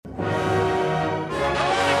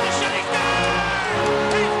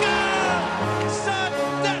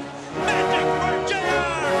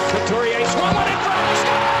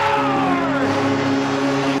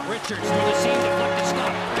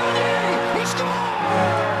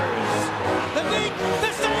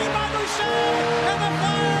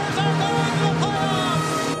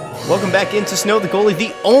Welcome back into Snow the Goalie,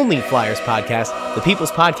 the only Flyers podcast, the People's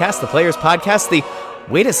Podcast, the Players Podcast, the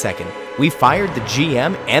wait a second, we fired the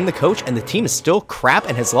GM and the coach and the team is still crap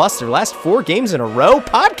and has lost their last 4 games in a row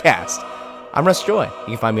podcast. I'm Russ Joy.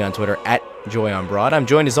 You can find me on Twitter at JoyOnBroad. I'm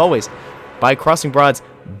joined as always by Crossing Broad's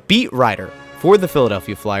beat writer for the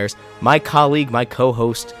Philadelphia Flyers, my colleague, my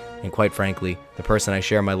co-host, and quite frankly, the person I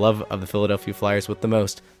share my love of the Philadelphia Flyers with the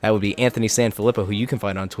most. That would be Anthony Sanfilippo, who you can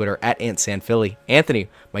find on Twitter at AntSanPhilly. Anthony,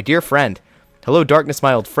 my dear friend. Hello, darkness,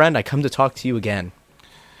 my old friend. I come to talk to you again.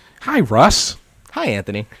 Hi, Russ. Hi,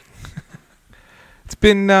 Anthony. It's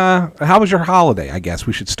been, how was your holiday? I guess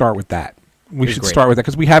we should start with that. We should start with that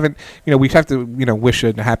because we haven't, we have to, wish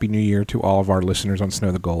a happy new year to all of our listeners on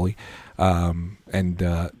Snow the Goalie.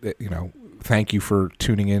 Thank you for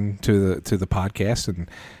tuning in to the podcast, and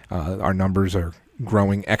our numbers are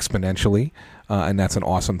growing exponentially, and that's an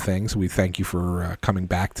awesome thing. So we thank you for coming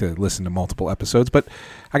back to listen to multiple episodes. But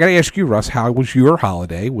I got to ask you, Russ, how was your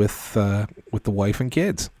holiday with the wife and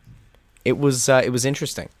kids? It was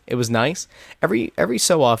interesting. It was nice. Every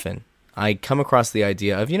so often, I come across the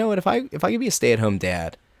idea of, if I could be a stay-at-home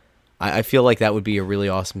dad, I feel like that would be a really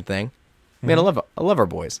awesome thing. I mean, I love our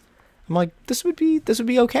boys. I'm like, this would be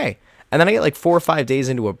okay. And then I get like 4 or 5 days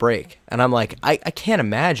into a break, and I'm like, I can't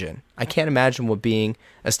imagine. I can't imagine what being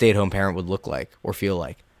a stay-at-home parent would look like or feel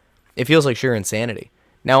like. It feels like sheer insanity.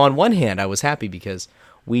 Now, on one hand, I was happy because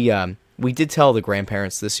we did tell the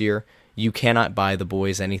grandparents this year, you cannot buy the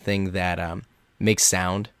boys anything that makes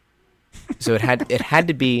sound. So it had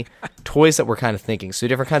to be toys that we're kind of thinking. So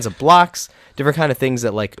different kinds of blocks, different kind of things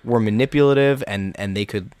that like were manipulative and they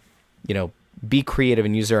could, be creative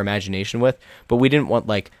and use their imagination with, but we didn't want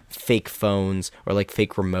like fake phones or like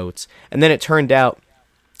fake remotes. And then it turned out,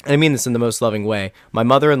 and I mean this in the most loving way, my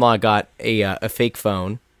mother-in-law got a fake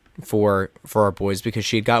phone for our boys because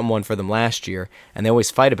she had gotten one for them last year, and they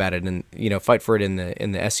always fight about it and fight for it in the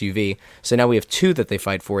SUV. So now we have 2 that they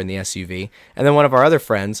fight for in the SUV, and then one of our other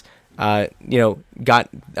friends got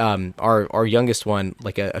our youngest one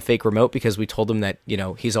like a fake remote because we told him that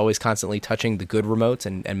he's always constantly touching the good remotes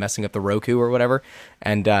and messing up the Roku or whatever,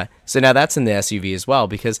 and so now that's in the SUV as well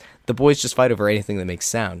because the boys just fight over anything that makes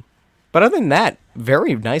sound. But other than that,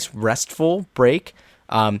 very nice restful break.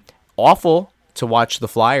 Awful to watch the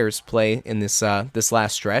Flyers play in this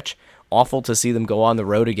last stretch. Awful to see them go on the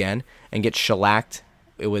road again and get shellacked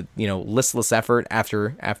with listless effort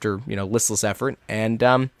after listless effort, and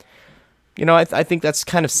I think that's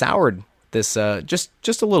kind of soured this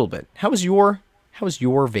just a little bit. How was your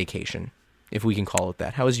vacation, if we can call it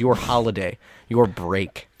that? How was your holiday, your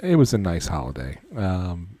break? It was a nice holiday.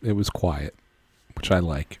 It was quiet, which I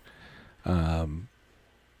like. Having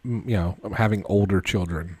older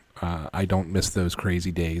children, I don't miss those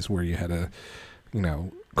crazy days where you had to,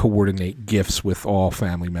 coordinate gifts with all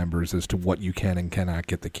family members as to what you can and cannot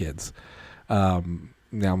get the kids. Now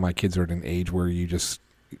my kids are at an age where you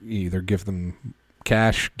either give them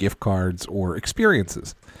cash, gift cards, or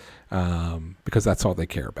experiences, because that's all they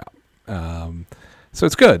care about. So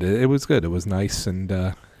it's good. It was good. It was nice, and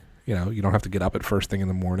you don't have to get up at first thing in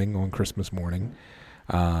the morning on Christmas morning.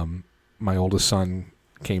 My oldest son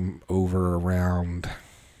came over around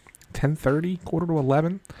 10:30,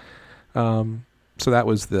 10:45. So that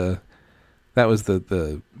was the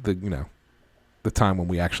time when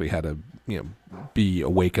we actually had to be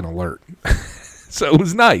awake and alert. So it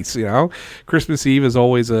was nice, Christmas Eve is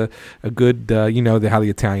always a good, how the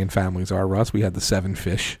Italian families are, Russ. We had the 7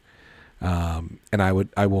 fish, and I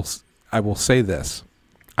will say this: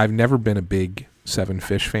 I've never been a big 7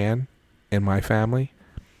 fish fan in my family,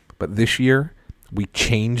 but this year we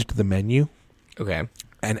changed the menu, okay,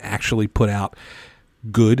 and actually put out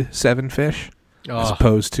good 7 fish, as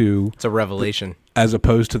opposed to it's a revelation. As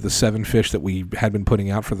opposed to the 7 fish that we had been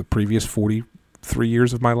putting out for the previous 43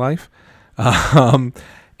 years of my life.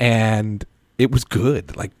 And it was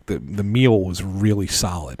good. Like the meal was really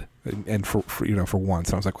solid, and for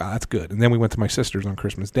once, I was like, wow, that's good. And then we went to my sister's on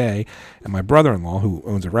Christmas Day, and my brother-in-law, who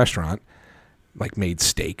owns a restaurant, like made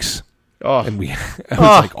steaks. And it was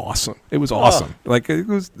like awesome. It was awesome. Like it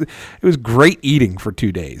was great eating for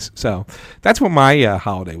 2 days. So that's what my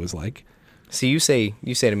holiday was like. See, you say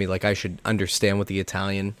to me like I should understand what the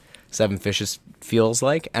Italian 7 fishes feels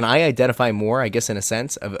like, and I identify more, I guess, in a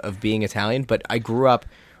sense of being Italian, but I grew up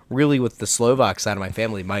really with the Slovak side of my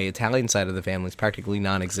family. My Italian side of the family is practically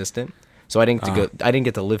non-existent, so I didn't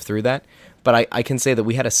get to live through that, but I can say that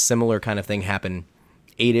we had a similar kind of thing happen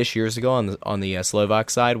 8-ish years ago on the Slovak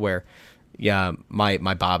side, where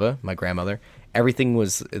my baba, my grandmother, everything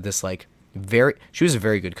was this like she was a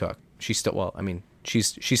very good cook. She's still,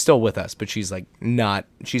 she's still with us, but she's like not,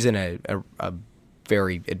 she's in a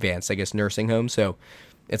very advanced, I guess, nursing home. So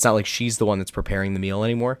it's not like she's the one that's preparing the meal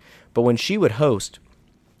anymore. But when she would host,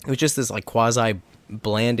 it was just this like quasi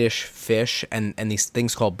blandish fish and these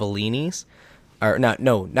things called bellinis. Or not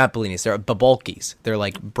bellinis. They're babulkis. They're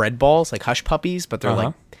like bread balls, like hush puppies, but they're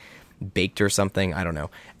like baked or something. I don't know.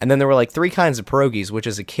 And then there were like 3 kinds of pierogies, which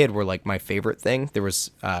as a kid were like my favorite thing. There was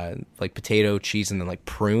like potato, cheese, and then like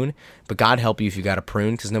prune. But God help you if you got a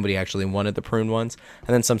prune, because nobody actually wanted the prune ones.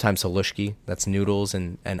 And then sometimes halushki. That's noodles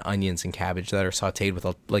and onions and cabbage that are sauteed with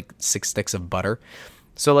like 6 sticks of butter.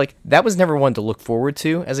 So like that was never one to look forward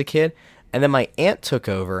to as a kid. And then my aunt took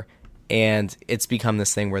over. And it's become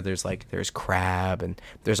this thing where there's crab and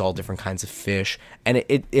there's all different kinds of fish. And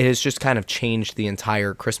it has just kind of changed the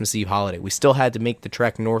entire Christmas Eve holiday. We still had to make the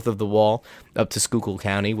trek north of the wall up to Schuylkill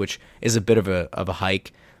County, which is a bit of a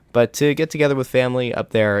hike. But to get together with family up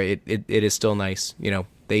there, it is still nice. You know,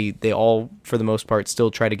 they all, for the most part,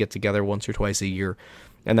 still try to get together once or twice a year.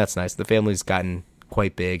 And that's nice. The family's gotten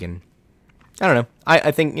quite big. And I don't know.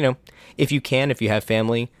 I think, you know, if you have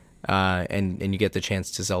family, and you get the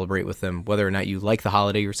chance to celebrate with them, whether or not you like the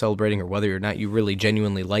holiday you're celebrating or whether or not you really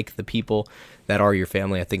genuinely like the people that are your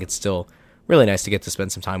family, I think it's still really nice to get to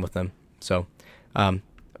spend some time with them. So,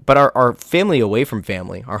 but our family away from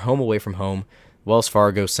family, our home away from home, Wells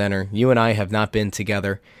Fargo Center, you and I have not been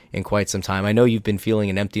together in quite some time. I know you've been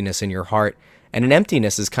feeling an emptiness in your heart, and an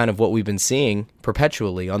emptiness is kind of what we've been seeing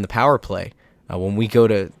perpetually on the power play. When we go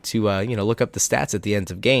to look up the stats at the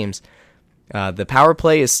end of games, the power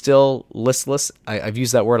play is still listless. I've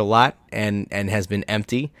used that word a lot, and has been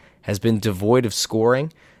empty, has been devoid of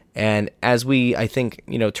scoring. And as we, I think,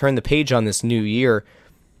 turn the page on this new year,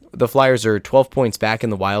 the Flyers are 12 points back in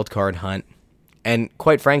the wild card hunt. And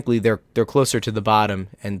quite frankly, they're closer to the bottom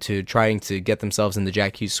and to trying to get themselves in the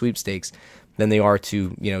Jack Hughes sweepstakes than they are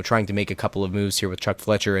to, trying to make a couple of moves here with Chuck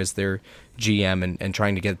Fletcher as their GM and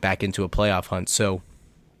trying to get back into a playoff hunt. So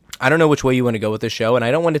I don't know which way you want to go with this show, and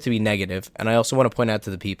I don't want it to be negative, and I also want to point out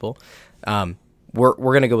to the people, we're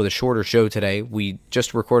going to go with a shorter show today. We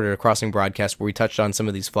just recorded a Crossing broadcast where we touched on some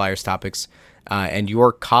of these Flyers topics, and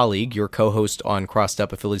your colleague, your co-host on Crossed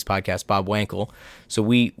Up, a Phillies podcast, Bob Wankel. So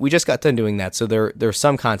we just got done doing that, so there's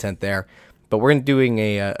some content there, but we're going to doing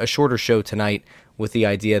a shorter show tonight with the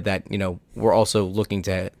idea that, we're also looking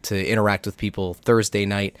to interact with people Thursday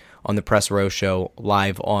night on the Press Row show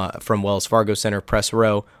live from Wells Fargo Center, Press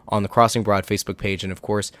Row, on the Crossing Broad Facebook page, and of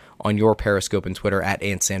course on your Periscope and Twitter at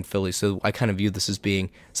AntSandPhilly. So I kind of view this as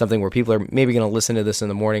being something where people are maybe going to listen to this in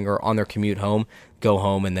the morning or on their commute home, go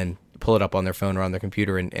home, and then pull it up on their phone or on their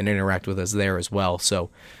computer and interact with us there as well.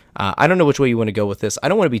 So I don't know which way you want to go with this. I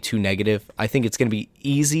don't want to be too negative. I think it's going to be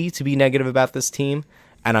easy to be negative about this team,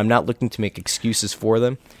 and I'm not looking to make excuses for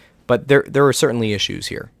them, but there are certainly issues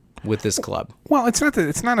here with this club. Well, it's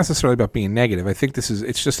not necessarily about being negative. I think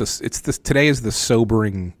today is the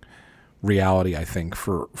sobering reality, I think,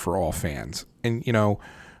 for all fans. And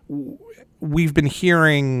we've been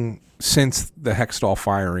hearing since the Hextall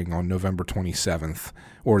firing on November 27th,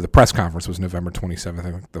 or the press conference was November 27th.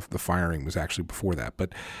 I think the firing was actually before that.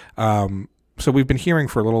 But so we've been hearing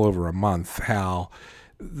for a little over a month how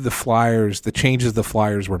the changes the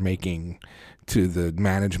Flyers were making to the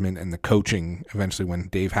management and the coaching, eventually when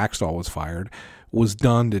Dave Hextall was fired, was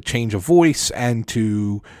done to change a voice and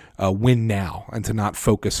to win now, and to not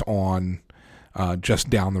focus on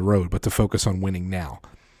just down the road, but to focus on winning now.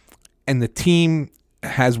 And the team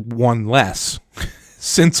has won less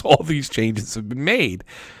since all these changes have been made.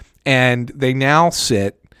 And they now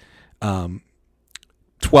sit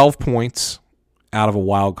 12 points out of a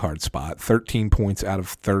wild card spot, 13 points out of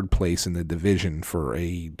third place in the division for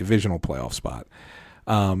a divisional playoff spot.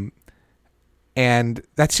 And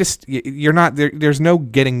that's just, you're not there. There's no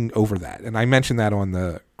getting over that. And I mentioned that on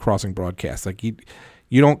the Crossing broadcast. Like you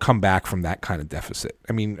don't come back from that kind of deficit.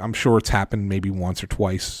 I mean, I'm sure it's happened maybe once or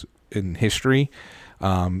twice in history,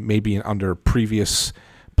 maybe under previous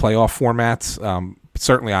playoff formats.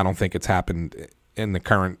 Certainly, I don't think it's happened in the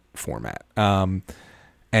current format. And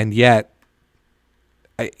yet,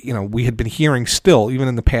 we had been hearing still, even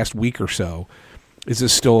in the past week or so, is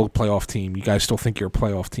this still a playoff team? You guys still think you're a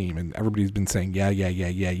playoff team? And everybody's been saying,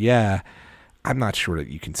 yeah. I'm not sure that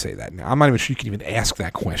you can say that now. I'm not even sure you can even ask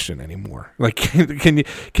that question anymore. Like, can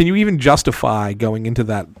you even justify going into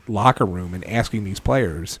that locker room and asking these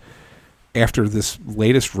players after this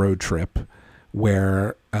latest road trip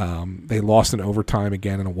where they lost in overtime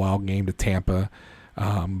again in a wild game to Tampa,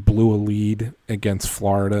 blew a lead against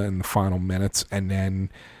Florida in the final minutes, and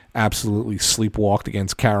then absolutely sleepwalked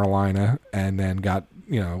against Carolina, and then got,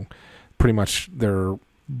 pretty much their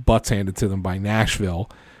butts handed to them by Nashville.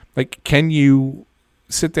 Like, can you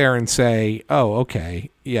sit there and say, "Oh, okay,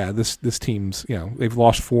 yeah, this team's, they've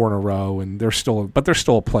lost 4 in a row and they're still a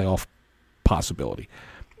playoff possibility."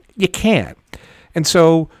 You can't. And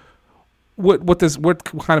so what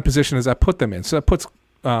kind of position does that put them in? So that puts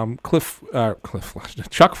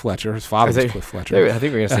Chuck Fletcher, his father was Cliff Fletcher. I think we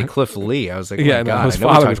were going to say Cliff Lee. I was like, yeah, oh my God, his I know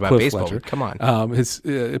we father talked was about Cliff baseball, Fletcher. but come on.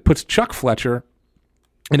 It puts Chuck Fletcher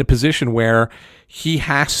in a position where he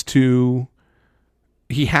has to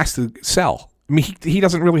sell. I mean, he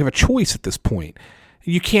doesn't really have a choice at this point.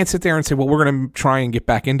 You can't sit there and say, well, we're going to try and get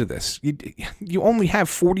back into this. You only have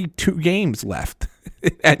 42 games left,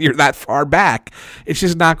 and you're that far back. It's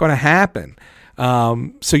just not going to happen.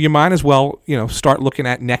 So you might as well, start looking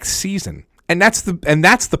at next season. And that's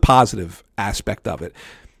the positive aspect of it.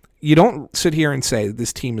 You don't sit here and say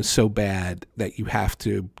this team is so bad that you have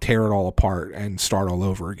to tear it all apart and start all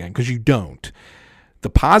over again, because you don't. The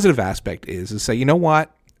positive aspect is say, you know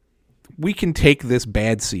what? We can take this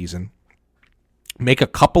bad season, make a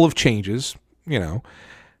couple of changes, get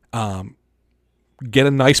a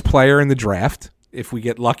nice player in the draft. If we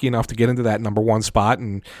get lucky enough to get into that number 1 spot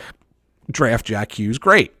and draft Jack Hughes,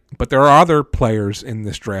 great. But there are other players in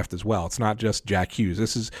this draft as well. It's not just Jack Hughes.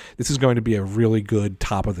 This is going to be a really good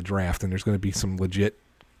top of the draft, and there's going to be some legit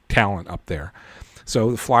talent up there.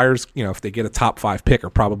 So the Flyers, if they get a top 5 pick, are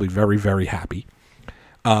probably very, very happy.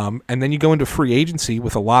 And then you go into free agency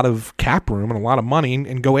with a lot of cap room and a lot of money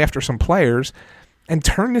and go after some players and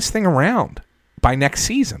turn this thing around by next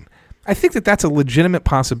season. I think that that's a legitimate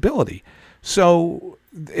possibility. So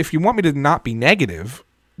if you want me to not be negative,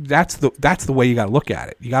 that's the way you got to look at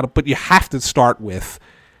it. But you have to start with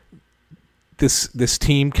this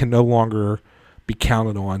team can no longer be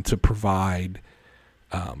counted on to provide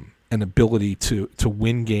an ability to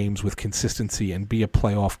win games with consistency and be a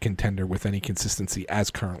playoff contender with any consistency as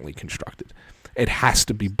currently constructed. It has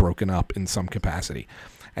to be broken up in some capacity.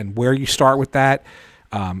 And where you start with that,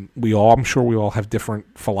 I'm sure we all have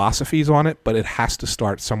different philosophies on it, but it has to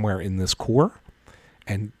start somewhere in this core.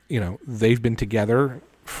 And, they've been together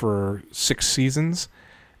for 6 seasons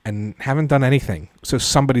and haven't done anything. So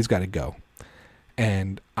somebody's got to go.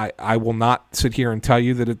 And I will not sit here and tell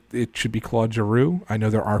you that it should be Claude Giroux. I know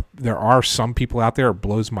there are some people out there, it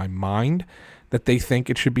blows my mind that they think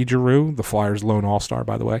it should be Giroux, the Flyers' lone all-star,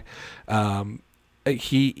 by the way.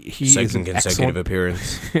 He second consecutive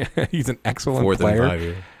appearance. He's an excellent 4th player. in 5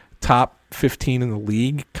 years. Top 15 in the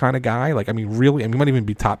league kind of guy. Really, he might even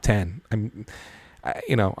be top 10.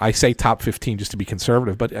 I say top 15 just to be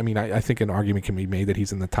conservative, but I think an argument can be made that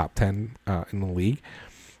he's in the top 10 in the league.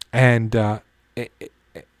 And to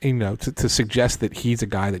suggest that he's a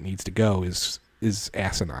guy that needs to go is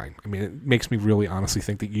asinine. It makes me really honestly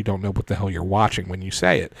think that you don't know what the hell you're watching when you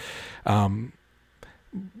say it.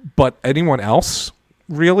 But anyone else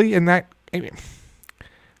really in that?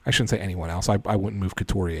 I shouldn't say anyone else. I wouldn't move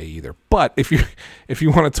Couturier either. But if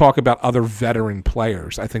you want to talk about other veteran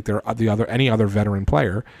players, I think any other veteran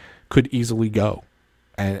player could easily go,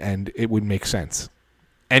 and it would make sense.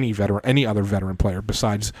 Any other veteran player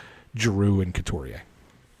besides Giroux and Couturier.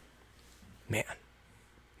 Man,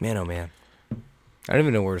 oh man, I don't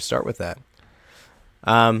even know where to start with that.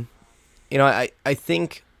 I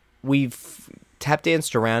think we've tap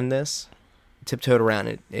danced around this, tiptoed around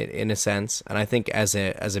it in a sense, and I think as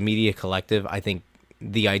a media collective, I think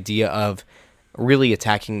the idea of really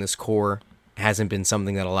attacking this core hasn't been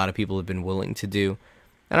something that a lot of people have been willing to do.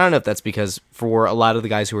 And I don't know if that's because for a lot of the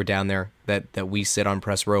guys who are down there that we sit on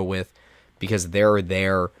press row with, because they're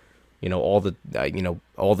there, all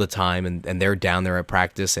the time, and they're down there at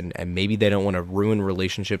practice, and maybe they don't want to ruin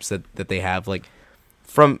relationships that they have. Like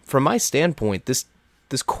from my standpoint, this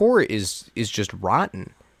core is just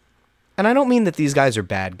rotten. And I don't mean that these guys are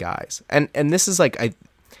bad guys. And this is like,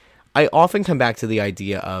 I often come back to the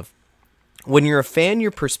idea of when you're a fan, your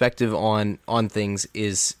perspective on things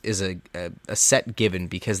is a set given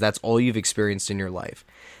because that's all you've experienced in your life.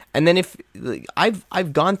 And then if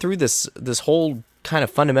I've gone through this whole kind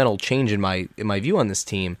of fundamental change in my view on this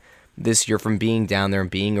team this year from being down there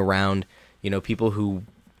and being around, people who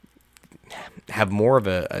have more of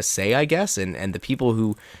a say, I guess, and the people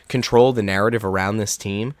who control the narrative around this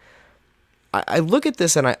team. I look at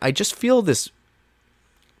this and I just feel this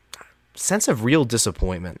sense of real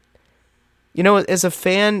disappointment. As a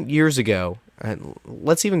fan years ago,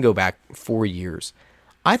 let's even go back 4 years,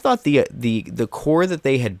 I thought the core that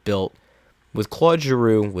they had built with Claude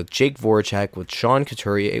Giroux, with Jake Voracek, with Sean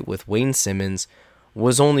Couturier, with Wayne Simmons,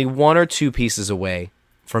 was only 1 or 2 pieces away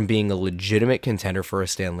from being a legitimate contender for a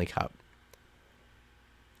Stanley Cup.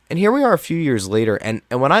 And here we are a few years later, and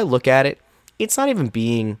when I look at it, it's not even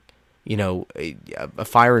being, a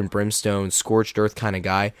fire and brimstone, scorched earth kind of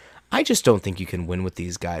guy. I just don't think you can win with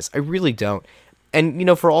these guys. I really don't.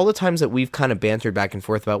 And, for all the times that we've kind of bantered back and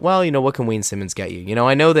forth about, well, what can Wayne Simmons get you?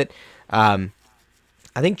 I know that I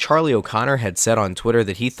think Charlie O'Connor had said on Twitter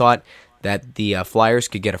that he thought that the Flyers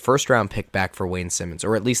could get a first-round pick back for Wayne Simmons,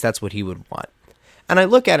 or at least that's what he would want. And I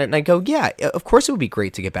look at it and I go, yeah, of course it would be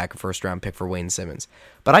great to get back a first-round pick for Wayne Simmons.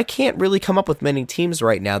 But I can't really come up with many teams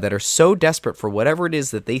right now that are so desperate for whatever it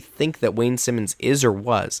is that they think that Wayne Simmons is or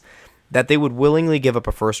was, that they would willingly give up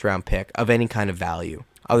a first-round pick of any kind of value,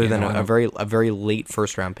 other than a very late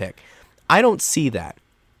first-round pick. I don't see that.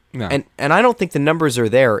 No. And I don't think the numbers are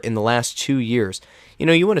there in the last 2 years.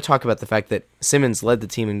 You want to talk about the fact that Simmons led the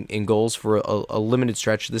team in goals for a limited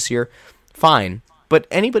stretch this year. Fine. But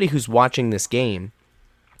anybody who's watching this game,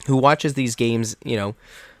 who watches these games,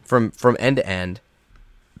 from end to end,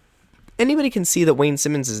 anybody can see that Wayne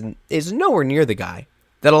Simmons is nowhere near the guy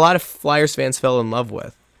that a lot of Flyers fans fell in love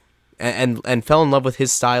with and fell in love with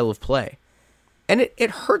his style of play. And it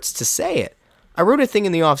hurts to say it. I wrote a thing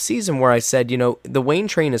in the offseason where I said, the Wayne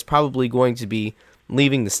train is probably going to be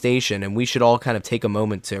leaving the station, and we should all kind of take a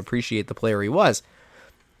moment to appreciate the player he was.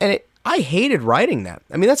 And I hated writing that.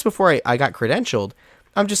 I mean, that's before I got credentialed.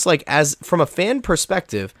 I'm just like, from a fan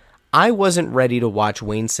perspective, I wasn't ready to watch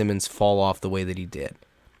Wayne Simmons fall off the way that he did.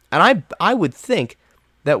 And I would think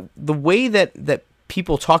that the way that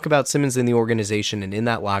people talk about Simmons in the organization and in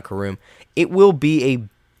that locker room, it will be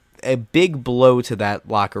a big blow to that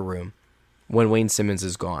locker room when Wayne Simmons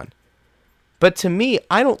is gone. But to me,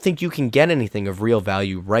 I don't think you can get anything of real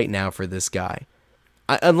value right now for this guy.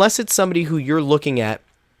 Unless it's somebody who you're looking at,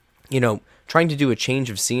 trying to do a change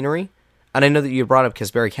of scenery. And I know that you brought up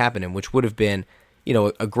Kasperi Kapanen, which would have been,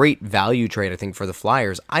 a great value trade, I think, for the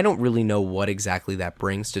Flyers. I don't really know what exactly that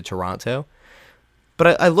brings to Toronto.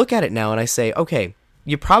 But I look at it now and I say, okay,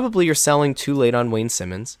 you probably are selling too late on Wayne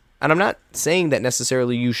Simmons. And I'm not saying that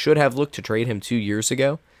necessarily you should have looked to trade him 2 years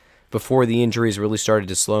ago before the injuries really started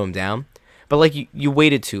to slow him down. But you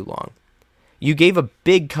waited too long. You gave a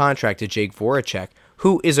big contract to Jake Voracek,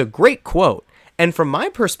 who is a great quote, and from my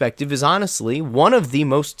perspective is honestly one of the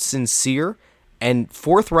most sincere and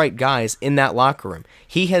forthright guys in that locker room.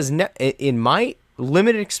 He has, in my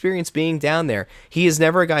limited experience being down there, he is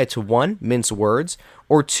never a guy to, one, mince words,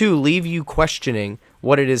 or two, leave you questioning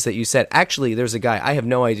what it is that you said. Actually, there's a guy, I have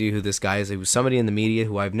no idea who this guy is. It was somebody in the media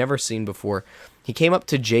who I've never seen before. He came up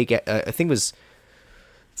to Jake, I think it was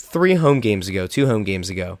 2 home games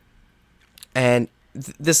ago, and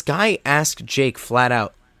this guy asked Jake flat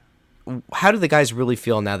out, how do the guys really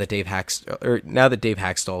feel now that Dave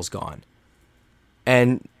Hackstall's gone?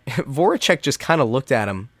 And Voracek just kind of looked at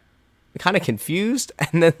him, kind of confused,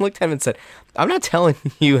 and then looked at him and said, I'm not telling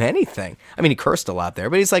you anything. I mean, he cursed a lot there,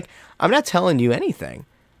 but he's like, I'm not telling you anything.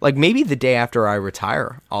 Like, maybe the day after I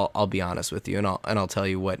retire, I'll be honest with you, and I'll tell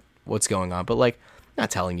you what's going on. But like, I'm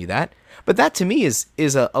not telling you that. But that to me is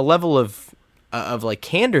a level of like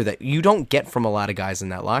candor that you don't get from a lot of guys in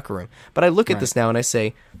that locker room. But I look at this now and I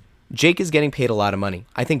say, Jake is getting paid a lot of money.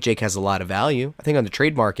 I think Jake has a lot of value. I think on the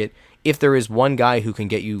trade market, if there is one guy who can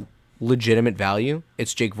get you legitimate value,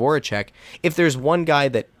 it's Jake Voracek. If there's one guy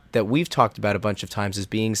that we've talked about a bunch of times as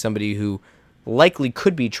being somebody who likely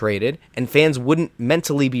could be traded and fans wouldn't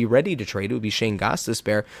mentally be ready to trade, it would be Shane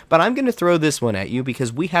Gostisbehere. But I'm going to throw this one at you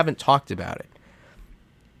because we haven't talked about it.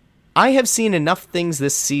 I have seen enough things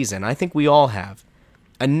this season, I think we all have,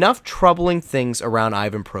 enough troubling things around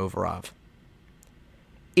Ivan Provorov.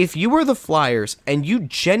 If you were the Flyers and you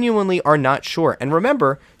genuinely are not sure, and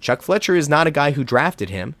remember, Chuck Fletcher is not a guy who drafted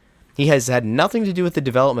him. He has had nothing to do with the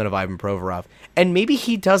development of Ivan Provorov. And maybe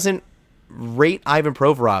he doesn't rate Ivan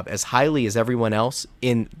Provorov as highly as everyone else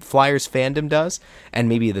in Flyers fandom does, and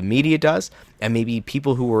maybe the media does, and maybe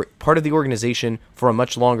people who were part of the organization for a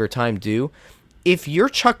much longer time do. If you're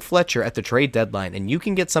Chuck Fletcher at the trade deadline and you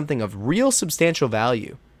can get something of real substantial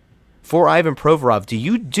value for Ivan Provorov, do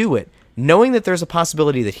you do it knowing that there's a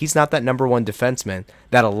possibility that he's not that number one defenseman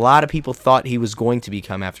that a lot of people thought he was going to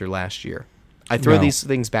become after last year? I throw these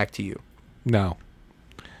things back to you. No,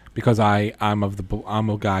 because I'm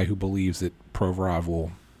a guy who believes that Provorov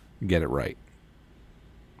will get it right.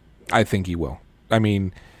 I think he will. I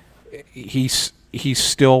mean, he's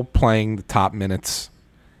still playing the top minutes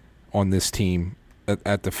on this team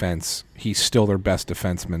at defense. He's still their best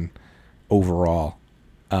defenseman overall.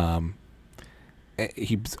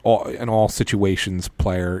 He's in all situations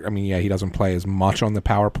player. I mean, yeah, he doesn't play as much on the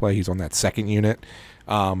power play. He's on that second unit.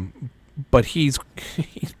 But he's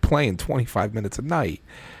playing 25 minutes a night.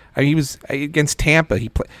 I mean, he was against Tampa. He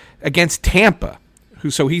played against Tampa,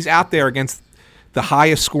 so he's out there against the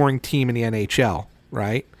highest scoring team in the NHL,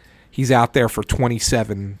 right? He's out there for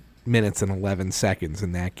 27 minutes and 11 seconds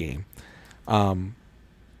in that game. And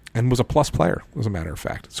was a plus player, as a matter of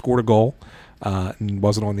fact. Scored a goal and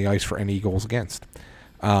wasn't on the ice for any goals against.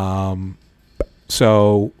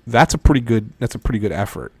 So that's a pretty good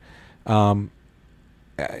effort. I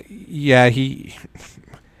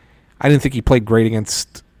didn't think he played great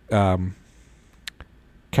against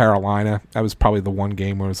Carolina. That was probably the one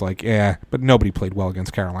game where it was like, but nobody played well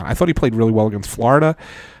against Carolina. I thought he played really well against Florida.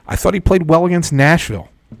 I thought he played well against Nashville.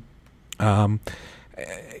 I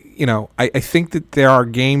think that there are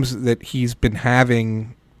games that he's been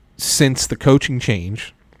having since the coaching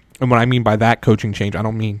change. And what I mean by that coaching change, I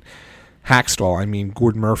don't mean Hackstall. I mean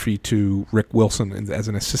Gordon Murphy to Rick Wilson as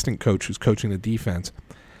an assistant coach who's coaching the defense.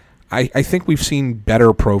 I think we've seen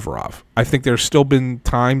better Provorov. I think there's still been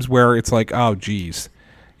times where it's like, oh, geez,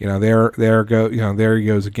 there he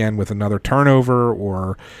goes again with another turnover,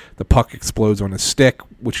 or the puck explodes on his stick,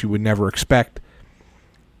 which you would never expect.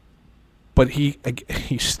 But he's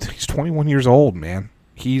 21 years old, man.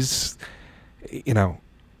 We've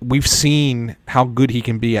seen how good he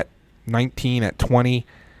can be at 19, at 20.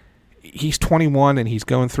 He's 21 and he's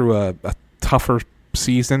going through a tougher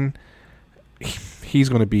season. He's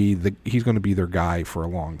going to be their guy for a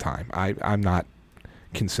long time. I'm not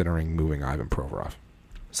considering moving Ivan Provorov.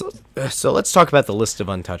 So let's talk about the list of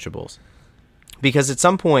untouchables, because at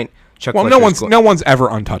some point Chuck. Well, no one's ever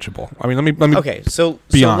untouchable. I mean, let me okay. So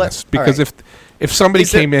be honest, because right. if somebody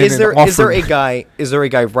came in and offered, is there a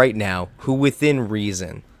guy right now who within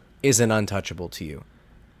reason is an untouchable to you?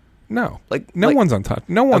 No, no one's untouchable.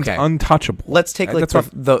 No one's untouchable. Let's take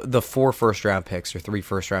the 4 first-round picks or 3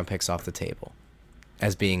 first-round picks off the table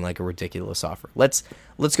as being like a ridiculous offer. Let's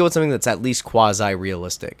go with something that's at least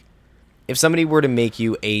quasi-realistic. If somebody were to make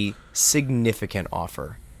you a significant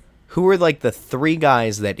offer, who are like the 3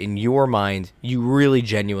 guys that in your mind you really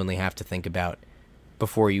genuinely have to think about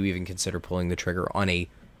before you even consider pulling the trigger on a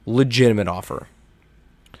legitimate offer?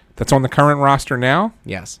 That's on the current roster now?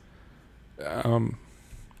 Yes.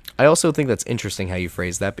 I also think that's interesting how you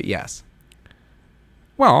phrase that, but yes.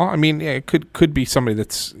 Well, I mean, it could be somebody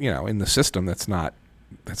that's in the system that's not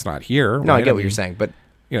here. No, right? I get what you're saying, but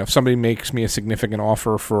if somebody makes me a significant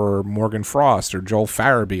offer for Morgan Frost or Joel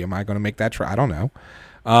Farabee, am I going to make that I don't know.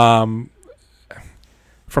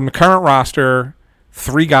 From the current roster,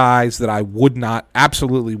 3 guys that I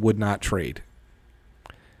absolutely would not trade.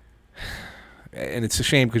 And it's a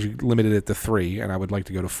shame because you limited it to 3, and I would like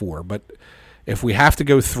to go to 4. But if we have to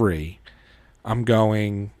go 3, I'm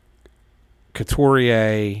going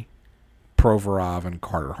Couturier, Provorov, and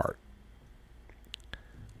Carter Hart.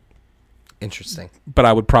 Interesting. But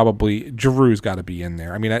I would probably Giroux's got to be in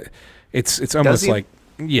there. I mean, it's almost like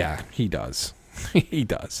he does. He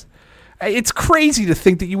does. It's crazy to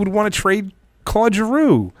think that you would want to trade Claude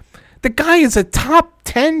Giroux. The guy is a top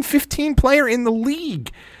 10, 15 player in the league.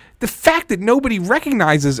 The fact that nobody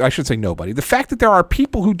recognizes, I should say nobody, the fact that there are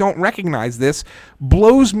people who don't recognize this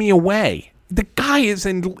blows me away. The guy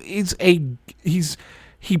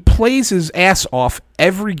he plays his ass off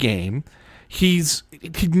every game. He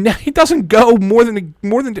doesn't go more than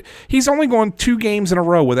he's only gone 2 games in a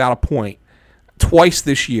row without a point twice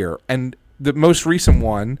this year, and the most recent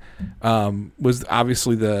one was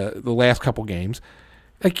obviously the last couple games.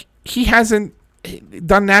 Like, he hasn't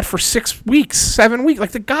done that for 6 weeks, 7 weeks.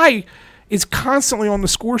 Like, the guy is constantly on the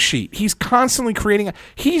score sheet. He's constantly creating.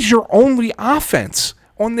 He's your only offense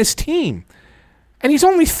on this team, and he's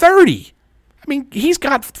only 30. I mean, he's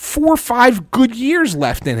got 4 or 5 good years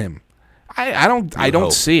left in him. I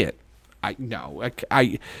don't see it.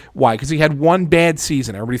 Why? Because he had one bad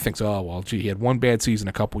season. Everybody thinks, oh well, gee, he had one bad season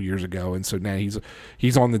a couple years ago, and so now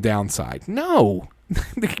he's on the downside. No,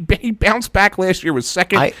 he bounced back last year. Was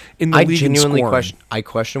second in the league in scoring. I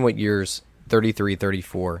question what years 33,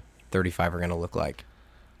 34, 35 are going to look like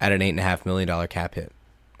at an $8.5 million cap hit.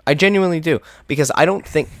 I genuinely do, because I don't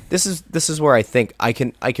think this is where I think I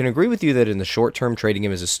can agree with you that in the short term trading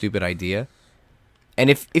him is a stupid idea. And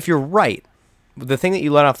if you're right, the thing that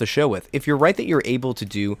you let off the show with, if you're right that you're able to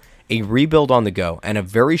do a rebuild on the go and a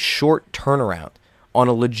very short turnaround on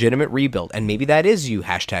a legitimate rebuild, and maybe that is you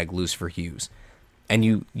 # Loose for Hughes, and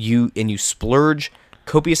you splurge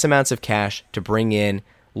copious amounts of cash to bring in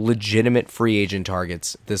legitimate free agent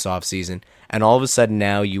targets this offseason, and all of a sudden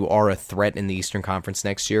now you are a threat in the Eastern Conference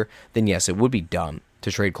next year, then yes, it would be dumb to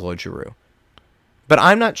trade Claude Giroux. But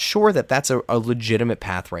I'm not sure that that's a legitimate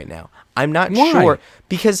path right now. I'm not sure,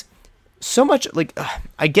 because so much,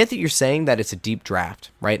 I get that you're saying that it's a deep draft,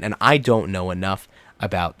 right? And I don't know enough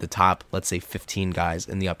about the top, let's say, 15 guys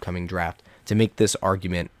in the upcoming draft to make this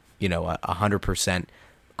argument, 100%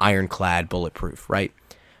 ironclad, bulletproof, right?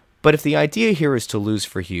 But if the idea here is to lose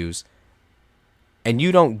for Hughes, and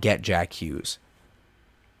you don't get Jack Hughes,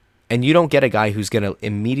 and you don't get a guy who's going to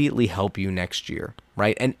immediately help you next year,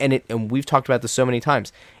 right? And we've talked about this so many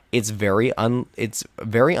times. It's very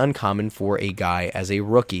uncommon for a guy as a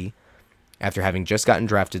rookie, after having just gotten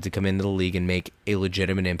drafted, to come into the league and make a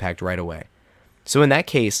legitimate impact right away. So in that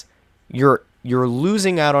case, you're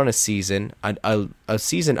losing out on a season, a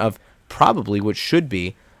season of probably what should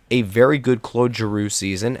be a very good Claude Giroux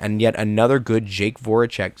season, and yet another good Jake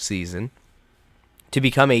Voracek season, to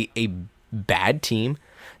become a bad team,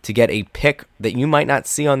 to get a pick that you might not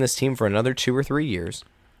see on this team for another 2 or 3 years,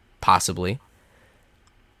 possibly.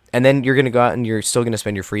 And then you're going to go out and you're still going to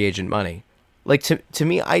spend your free agent money. Like, to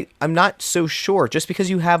me, I'm not so sure. Just because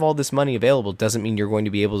you have all this money available doesn't mean you're going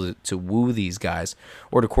to be able to woo these guys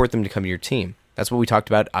or to court them to come to your team. That's what we talked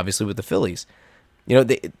about, obviously, with the Phillies.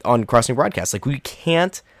 On Crossing Broadcast. Like, we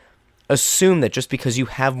can't assume that just because you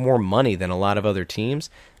have more money than a lot of other teams,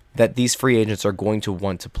 that these free agents are going to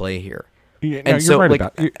want to play here. Yeah, no, you're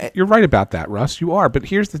right about that, Russ. You are. But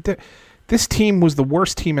here's this team was the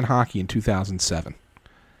worst team in hockey in 2007.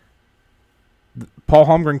 Paul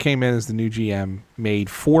Holmgren came in as the new GM, made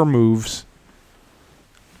 4 moves,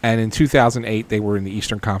 and in 2008 they were in the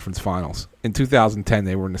Eastern Conference Finals. In 2010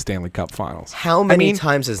 they were in the Stanley Cup Finals. How many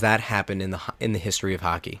times has that happened in the history of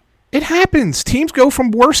hockey? It happens. Teams go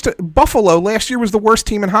from worst. Buffalo last year was the worst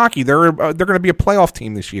team in hockey. They're going to be a playoff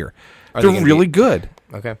team this year. They're really good.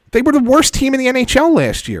 Okay. They were the worst team in the NHL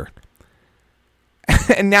last year,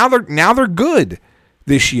 and now they're good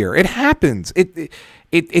this year. It happens.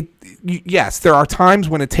 Yes, there are times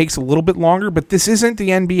when it takes a little bit longer, but this isn't the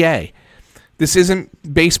NBA. This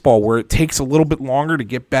isn't baseball where it takes a little bit longer to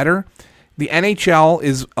get better. The NHL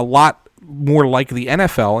is a lot more like the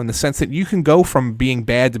NFL in the sense that you can go from being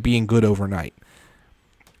bad to being good overnight.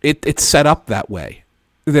 It's set up that way,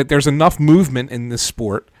 that there's enough movement in this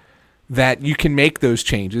sport that you can make those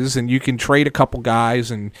changes and you can trade a couple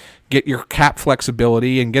guys and get your cap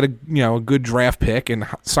flexibility and get a good draft pick and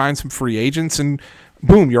sign some free agents, and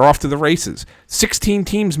boom, you're off to the races. 16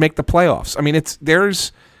 teams make the playoffs. I mean,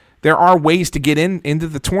 there are ways to get into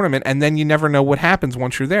the tournament, and then you never know what happens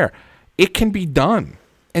once you're there. It can be done.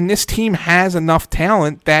 And this team has enough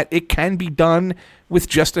talent that it can be done with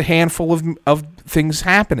just a handful of things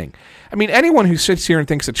happening. I mean, anyone who sits here and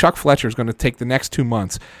thinks that Chuck Fletcher is going to take the next 2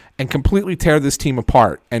 months and completely tear this team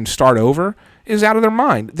apart and start over is out of their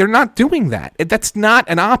mind. They're not doing that. That's not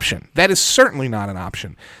an option. That is certainly not an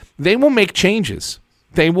option. They will make changes.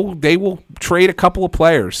 They will trade a couple of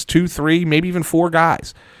players, 2, 3, maybe even 4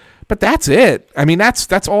 guys. But that's it. I mean,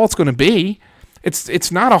 that's all it's going to be.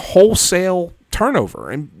 It's not a wholesale turnover,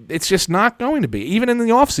 and it's just not going to be. Even in the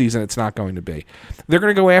offseason, it's not going to be. They're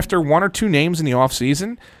going to go after 1 or 2 names in the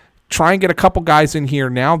offseason, try and get a couple guys in here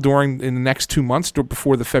now in the next 2 months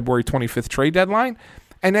before the February 25th trade deadline,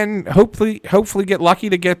 and then hopefully get lucky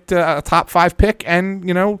to get a top 5 pick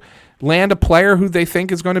and, land a player who they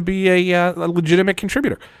think is going to be a legitimate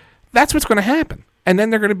contributor. That's what's going to happen. And then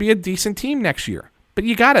they're going to be a decent team next year. But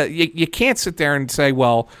you can't sit there and say,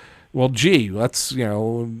 well, gee, let's,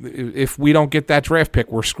 if we don't get that draft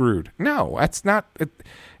pick, we're screwed. No, that's not. It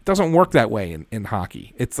doesn't work that way in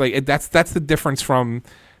hockey. It's like that's the difference from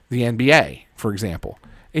the NBA, for example.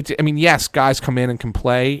 Yes, guys come in and can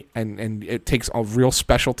play, and it takes a real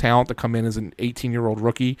special talent to come in as an 18-year-old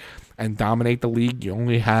rookie and dominate the league. You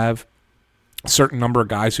only have a certain number of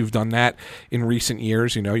guys who've done that in recent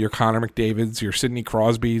years. Your Connor McDavids, your Sidney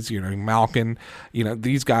Crosbys, Malkin,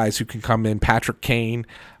 these guys who can come in, Patrick Kane,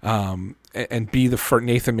 and be the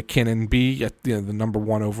Nathan McKinnon, be the number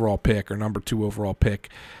 1 overall pick or number 2 overall pick.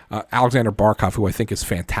 Alexander Barkov, who I think is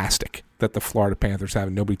fantastic, that the Florida Panthers have,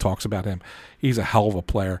 and nobody talks about him. He's a hell of a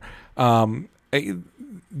player.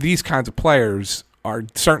 These kinds of players are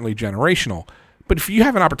certainly generational. But if you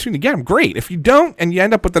have an opportunity to get them, great. If you don't, and you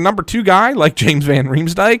end up with the number 2 guy like James Van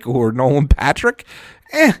Riemsdyk or Nolan Patrick,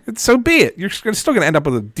 so be it. You're still going to end up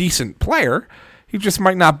with a decent player. He just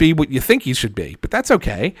might not be what you think he should be, but that's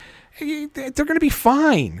okay. They're going to be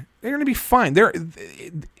fine. They're going to be fine.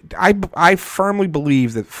 I firmly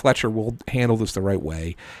believe that Fletcher will handle this the right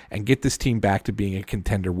way and get this team back to being a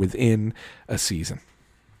contender within a season.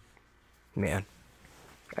 Man,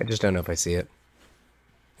 I just don't know if I see it.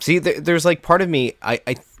 See, there's like part of me, I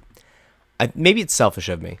maybe it's selfish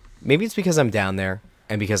of me. Maybe it's because I'm down there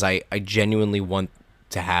and because I genuinely want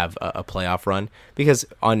to have a playoff run. Because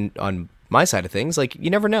on my side of things, like, you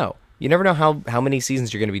never know. You never know how many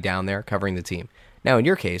seasons you're going to be down there covering the team. Now, in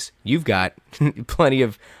your case, you've got plenty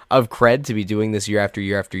of cred to be doing this year after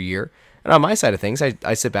year after year. And on my side of things,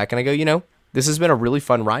 I sit back and I go, this has been a really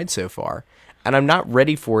fun ride so far. And I'm not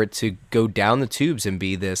ready for it to go down the tubes and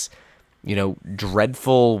be this,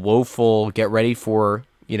 dreadful, woeful, get ready for,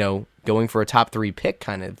 going for a top 3 pick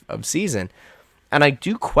kind of season. And I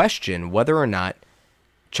do question whether or not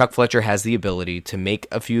Chuck Fletcher has the ability to make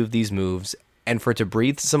a few of these moves and for it to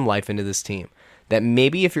breathe some life into this team. That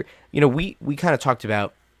maybe if you're, we kind of talked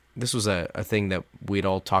about, this was a thing that we'd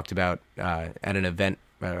all talked about at an event,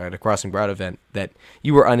 at a Crossing Broad event that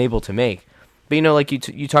you were unable to make. But, like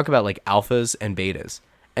you talk about like alphas and betas.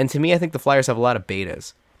 And to me, I think the Flyers have a lot of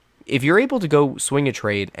betas. If you're able to go swing a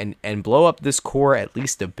trade and blow up this core at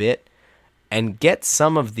least a bit and get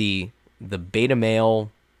some of the beta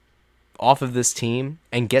male off of this team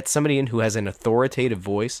and get somebody in who has an authoritative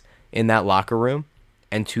voice in that locker room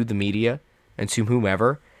and to the media and to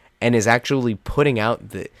whomever and is actually putting out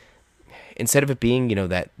instead of it being,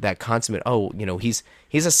 that consummate,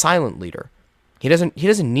 he's a silent leader. He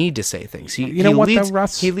doesn't need to say things.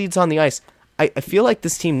 He leads on the ice. I feel like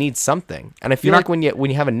this team needs something. And I feel like when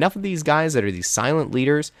you have enough of these guys that are these silent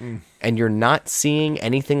leaders and you're not seeing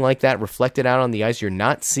anything like that reflected out on the ice, you're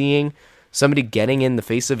not seeing somebody getting in the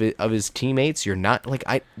face of his teammates, you're not like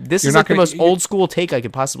this is like the most old school take I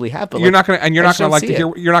could possibly have, but you're not going to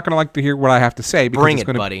like to hear what I have to say because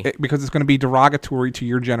because it's going to be derogatory to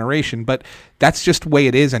your generation, but that's just the way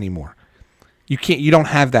it is anymore. You don't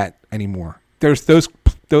have that anymore. There's those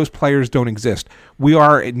players don't exist. We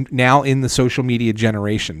are now in the social media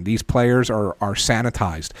generation. These players are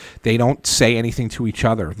sanitized. They don't say anything to each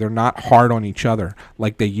other. They're not hard on each other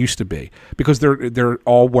like they used to be because they're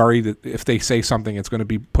all worried that if they say something, it's going to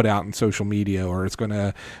be put out in social media or it's going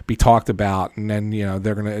to be talked about, and then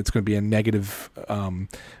it's going to be a negative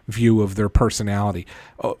view of their personality.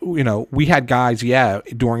 We had guys,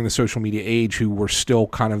 during the social media age who were still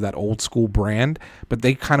kind of that old school brand, but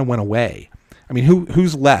they kind of went away. I mean,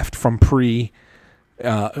 who's left from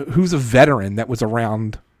who's a veteran that was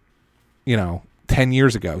around, 10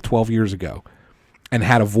 years ago, 12 years ago, and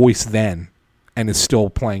had a voice then and is still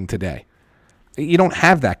playing today? You don't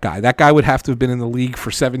have that guy. That guy would have to have been in the league for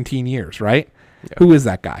 17 years, right? Yeah. Who is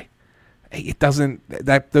that guy?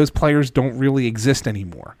 Those players don't really exist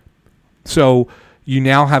anymore. So you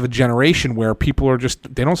now have a generation where people are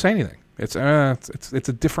they don't say anything. It's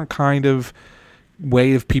a different kind of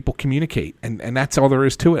way of people communicate, and that's all there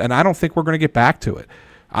is to it. And I don't think we're going to get back to it.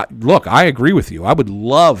 Look, I agree with you. I would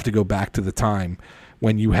love to go back to the time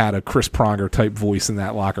when you had a Chris Pronger type voice in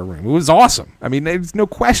that locker room. It was awesome. I mean, there's no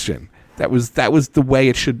question. That was the way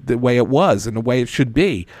it was, and the way it should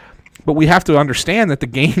be. But we have to understand that the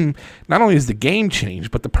game, not only has the game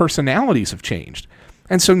changed, but the personalities have changed.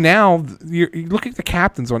 And so now you look at the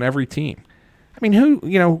captains on every team. I mean,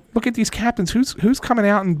 look at these captains. Who's coming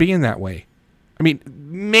out and being that way? I mean,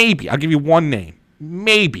 maybe, I'll give you one name,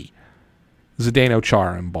 maybe Zdeno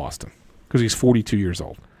Chara in Boston, because he's 42 years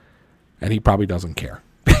old, and he probably doesn't care,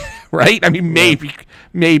 right? I mean,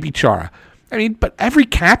 maybe Chara. I mean, but every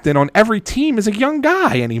captain on every team is a young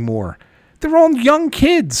guy anymore. They're all young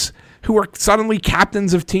kids who are suddenly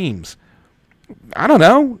captains of teams. I don't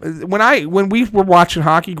know. When we were watching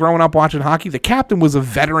hockey, growing up watching hockey, the captain was a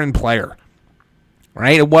veteran player,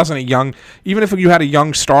 right? It wasn't even if you had a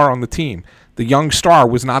young star on the team, the young star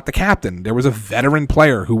was not the captain. There was a veteran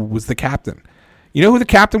player who was the captain. You know who the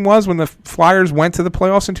captain was when the Flyers went to the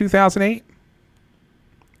playoffs in 2008?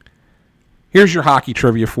 Here's your hockey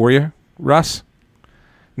trivia for you, Russ.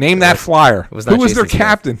 Name that Flyer. Who was their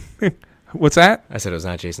captain? What's that? I said it was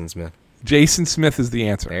not Jason Smith. Jason Smith is the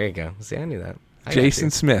answer. There you go. See, I knew that.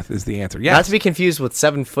 Jason Smith is the answer. Yes. Not to be confused with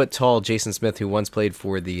 7-foot-tall Jason Smith, who once played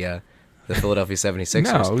for the Philadelphia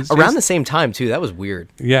 76ers. No, around the same time, too. That was weird.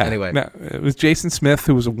 Yeah. Anyway. No, it was Jason Smith,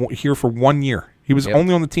 who was here for 1 year. He was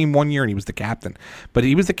only on the team 1 year, and he was the captain. But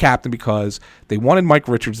he was the captain because they wanted Mike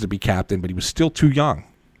Richards to be captain, but he was still too young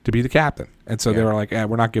to be the captain. And so they were like,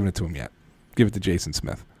 we're not giving it to him yet. Give it to Jason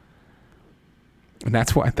Smith. And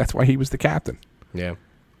that's why he was the captain. Yeah.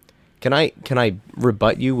 Can I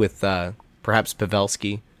rebut you with perhaps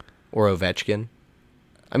Pavelski or Ovechkin?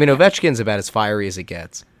 I mean, Ovechkin's about as fiery as it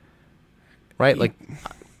gets. Right? Like,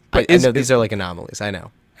 I know these are like anomalies. I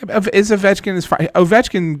know.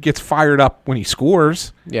 Ovechkin gets fired up when he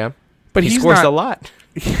scores. Yeah. But he scores a lot.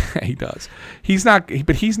 Yeah, he does. He's not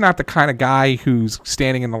the kind of guy who's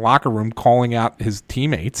standing in the locker room calling out his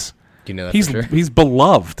teammates. You know that for sure. He's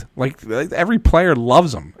beloved. Like every player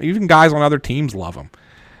loves him. Even guys on other teams love him.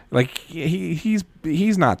 Like he's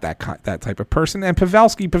not that type of person. And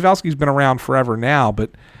Pavelski's been around forever now, but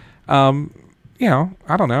I don't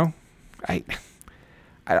know.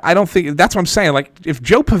 I don't think that's what I'm saying. Like if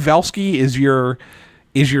Joe Pavelski is your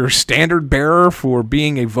standard bearer for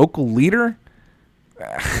being a vocal leader,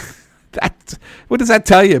 What does that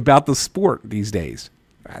tell you about the sport these days?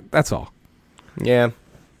 That's all. Yeah.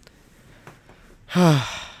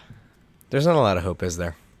 There's not a lot of hope, is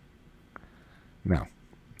there? No,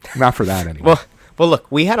 not for that anyway. Well,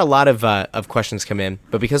 look, we had a lot of questions come in,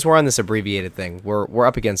 but because we're on this abbreviated thing, we're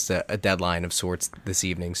up against a deadline of sorts this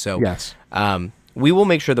evening. So yes, we will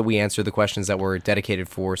make sure that we answer the questions that were dedicated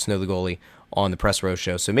for Snow the Goalie on the Press Row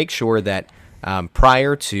Show. So make sure that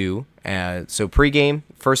prior to, so pregame,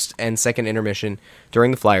 first and second intermission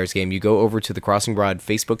during the Flyers game, you go over to the Crossing Broad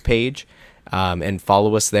Facebook page and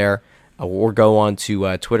follow us there, or go on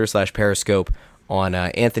to Twitter/Periscope on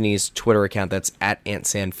Anthony's Twitter account. That's at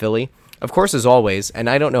AntSanPhilly. Of course, as always, and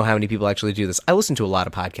I don't know how many people actually do this, I listen to a lot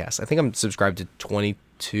of podcasts. I think I'm subscribed to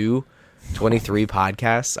 23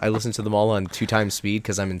 podcasts. I listen to them all on 2 times speed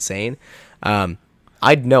because I'm insane.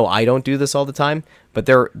 I know I don't do this all the time, but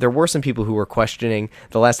there were some people who were questioning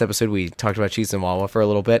the last episode. We talked about Cheese and Wawa for a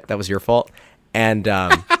little bit. That was your fault. And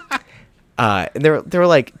they were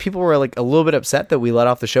like, people were like a little bit upset that we let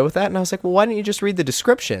off the show with that. And I was like, well, why didn't you just read the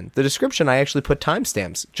description? The description, I actually put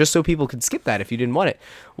timestamps just so people could skip that if you didn't want it.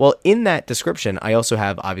 Well, in that description, I also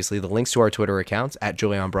have obviously the links to our Twitter accounts at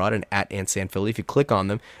Julian Broad and at AntSanPhilly. If you click on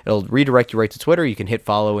them, it'll redirect you right to Twitter. You can hit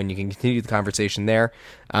follow and you can continue the conversation there.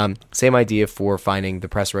 Same idea for finding the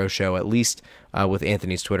Press Row Show, at least with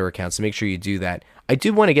Anthony's Twitter account. So make sure you do that. I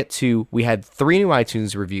do want to get to, we had 3 new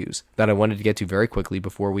iTunes reviews that I wanted to get to very quickly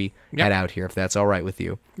before we head out here, if that's all right with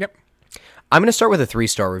you. Yep. I'm going to start with a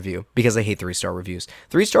 3-star review because I hate 3-star reviews.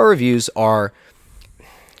 3-star reviews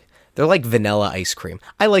they're like vanilla ice cream.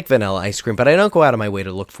 I like vanilla ice cream, but I don't go out of my way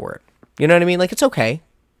to look for it. You know what I mean? Like, it's okay.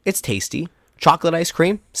 It's tasty. Chocolate ice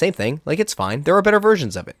cream, same thing. Like, it's fine. There are better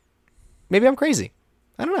versions of it. Maybe I'm crazy.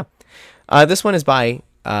 I don't know. This one is by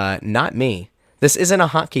Not Me. This isn't a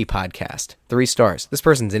hockey podcast. 3 stars. This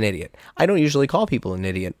person's an idiot. I don't usually call people an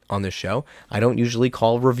idiot on this show. I don't usually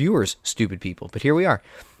call reviewers stupid people, but here we are.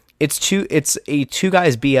 It's a 2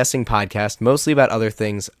 guys BSing podcast, mostly about other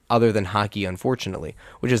things other than hockey, unfortunately,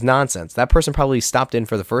 which is nonsense. That person probably stopped in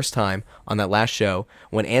for the first time on that last show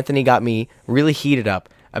when Anthony got me really heated up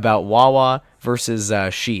about Wawa versus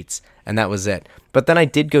Sheets, and that was it. But then I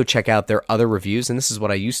did go check out their other reviews, and this is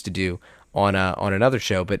what I used to do on another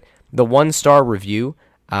show, but the 1-star review,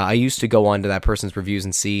 I used to go on to that person's reviews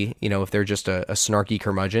and see, if they're just a snarky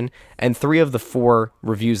curmudgeon. And 3 of the 4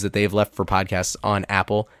 reviews that they've left for podcasts on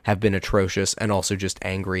Apple have been atrocious and also just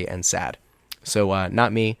angry and sad. So,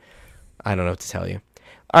 not me. I don't know what to tell you.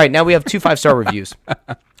 All right, now we have 2 5-star reviews.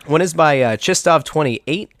 One is by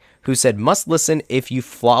Chistov28, who said, must listen if you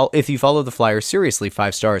follow the Flyers seriously,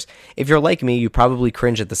 5 stars. If you're like me, you probably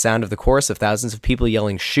cringe at the sound of the chorus of thousands of people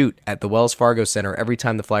yelling shoot at the Wells Fargo Center every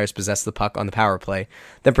time the Flyers possess the puck on the power play,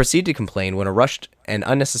 then proceed to complain when a rushed and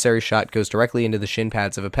unnecessary shot goes directly into the shin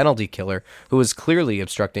pads of a penalty killer who is clearly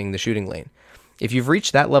obstructing the shooting lane. If you've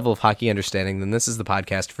reached that level of hockey understanding, then this is the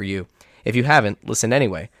podcast for you. If you haven't, listen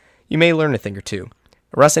anyway. You may learn a thing or two.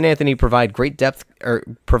 Russ and Anthony provide great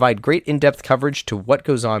in-depth coverage to what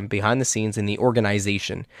goes on behind the scenes in the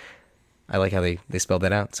organization. I like how they spelled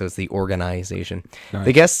that out, so it's the organization. Nice.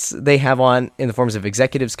 The guests they have on in the forms of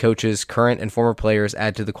executives, coaches, current and former players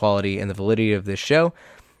add to the quality and the validity of this show.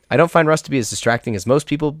 I don't find Russ to be as distracting as most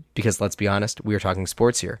people because, let's be honest, we are talking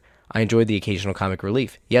sports here. I enjoyed the occasional comic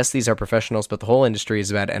relief. Yes, these are professionals, but the whole industry is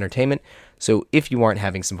about entertainment, so if you aren't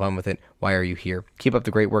having some fun with it, why are you here? Keep up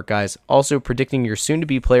the great work, guys. Also, predicting your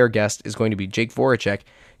soon-to-be player guest is going to be Jake Voracek.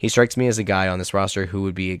 He strikes me as a guy on this roster who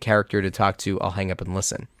would be a character to talk to. I'll hang up and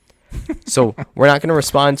listen. So we're not going to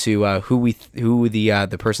respond to who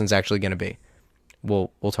the person's actually going to be. We'll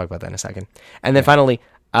talk about that in a second. And then finally,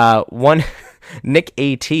 one Nick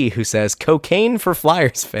A.T. who says, cocaine for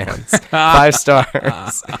Flyers fans. 5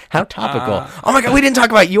 stars. How topical. Oh my God, we didn't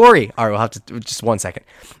talk about Yori. All right, we'll have to, just 1 second.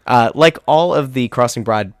 Like all of the Crossing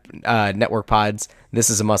Broad network pods,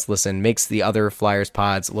 this is a must listen. Makes the other Flyers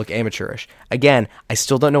pods look amateurish. Again, I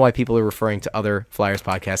still don't know why people are referring to other Flyers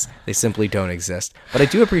podcasts. They simply don't exist. But I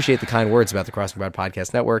do appreciate the kind words about the Crossing Broad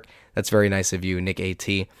Podcast Network. That's very nice of you, Nick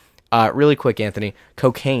A.T. Really quick, Anthony.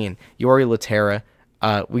 Cocaine. Yori Laterra.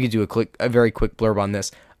 We could do a very quick blurb on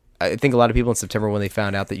this. I think a lot of people in September, when they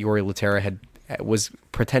found out that Yori Laterra was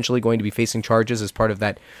potentially going to be facing charges as part of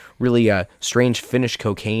that really strange Finnish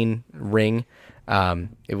cocaine ring.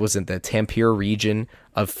 It was in the Tampere region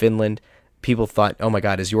of Finland. People thought, oh my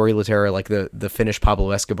God, is Yori Laterra like the Finnish Pablo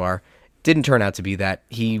Escobar? Didn't turn out to be that.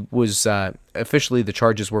 He was officially, the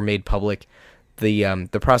charges were made public.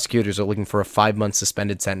 The prosecutors are looking for a 5-month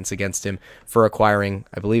suspended sentence against him for acquiring,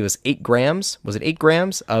 I believe it was 8 grams. Was it 8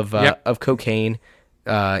 grams of cocaine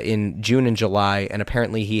in June and July? And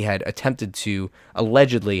apparently he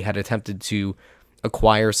allegedly had attempted to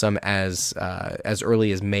acquire some as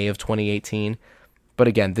early as May of 2018. But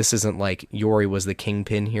again, this isn't like Yori was the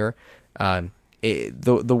kingpin here.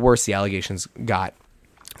 The worse the allegations got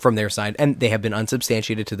from their side, and they have been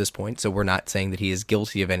unsubstantiated to this point, so we're not saying that he is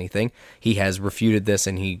guilty of anything. He has refuted this,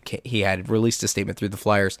 and he had released a statement through the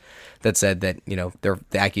Flyers that said that, you know, the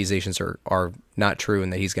accusations are not true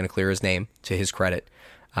and that he's going to clear his name to his credit.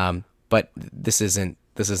 But this isn't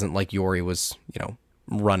like Yori was, you know,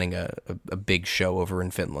 running a big show over in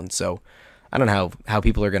Finland. So I don't know how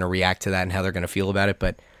people are going to react to that and how they're going to feel about it,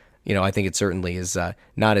 but you know, I think it certainly is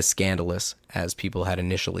not as scandalous as people had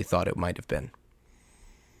initially thought it might have been.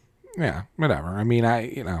 Yeah, whatever. I mean,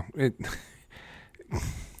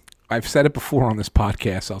 I've said it before on this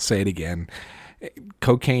podcast. I'll say it again.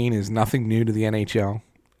 Cocaine is nothing new to the NHL.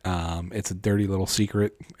 It's a dirty little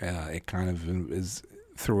secret. It kind of is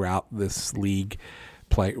throughout this league,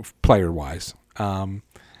 player-wise. I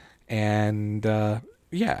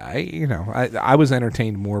was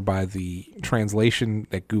entertained more by the translation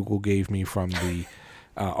that Google gave me from the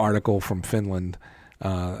article from Finland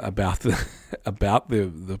about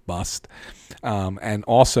the bust, and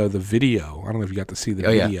also the video. I don't know if you got to see the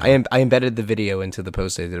video. Yeah, I embedded the video into the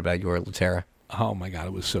post I did about Jori Lehtera. Oh my God,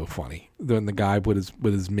 it was so funny. Then the guy with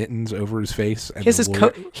his mittens over his face. And he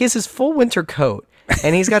has his full winter coat,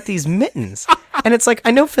 and he's got these mittens. And it's like,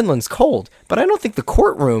 I know Finland's cold, but I don't think the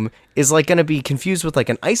courtroom is like going to be confused with like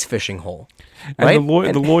an ice fishing hole. Right?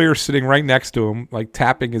 And the lawyer's sitting right next to him, like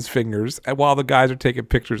tapping his fingers, while the guys are taking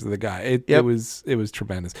pictures of the guy. It was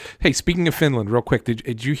tremendous. Hey, speaking of Finland, real quick,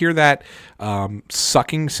 did you hear that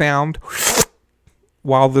sucking sound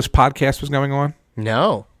while this podcast was going on?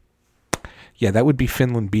 No. Yeah, that would be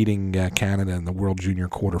Finland beating Canada in the World Junior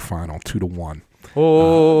quarterfinal 2-1.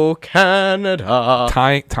 Oh, Canada.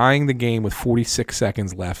 Tying the game with 46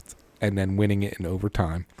 seconds left and then winning it in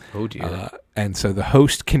overtime. Oh, dear. And so the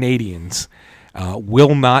host Canadians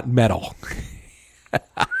will not medal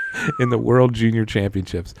in the World Junior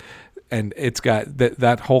Championships. And it's got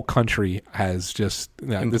that whole country has just,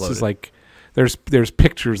 this is like, there's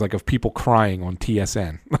pictures like of people crying on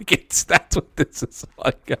TSN. Like that's what this is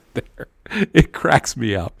like up there. It cracks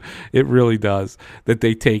me up. It really does that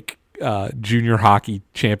they take junior hockey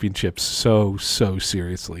championships so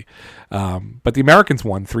seriously. But the Americans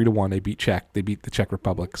won 3-1. They beat the Czech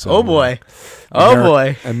Republic. So, oh boy.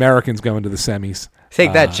 Boy. Americans going to the semis.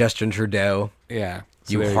 Take that, Justin Trudeau. Yeah.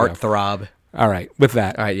 So you heartthrob. All right, with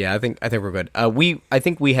that. All right, yeah, I think we're good. I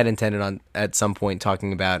think we had intended on at some point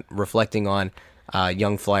talking about reflecting on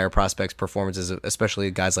young Flyer prospects' performances,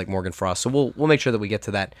 especially guys like Morgan Frost. So we'll make sure that we get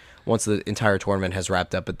to that once the entire tournament has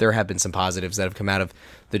wrapped up. But there have been some positives that have come out of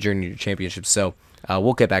the Junior Championships. So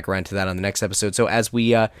we'll get back around to that on the next episode. So as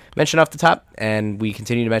we mentioned off the top, and we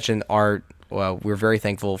continue to mention we're very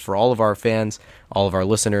thankful for all of our fans, all of our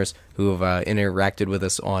listeners who have interacted with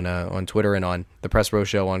us on Twitter and on the Press Row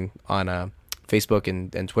Show on Facebook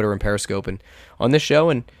and Twitter and Periscope and on this show.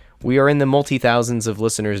 And we are in the multi-thousands of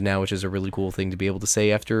listeners now, which is a really cool thing to be able to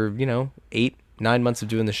say after, 8-9 months of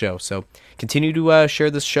doing the show. So continue to share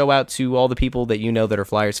this show out to all the people that you know that are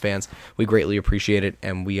Flyers fans. We greatly appreciate it.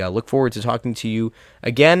 And we look forward to talking to you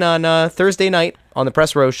again on Thursday night on the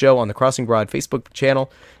Press Row Show on the Crossing Broad Facebook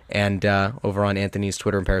channel and over on Anthony's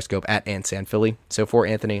Twitter and Periscope at AntSanPhilly. So for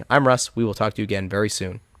Anthony, I'm Russ. We will talk to you again very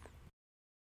soon.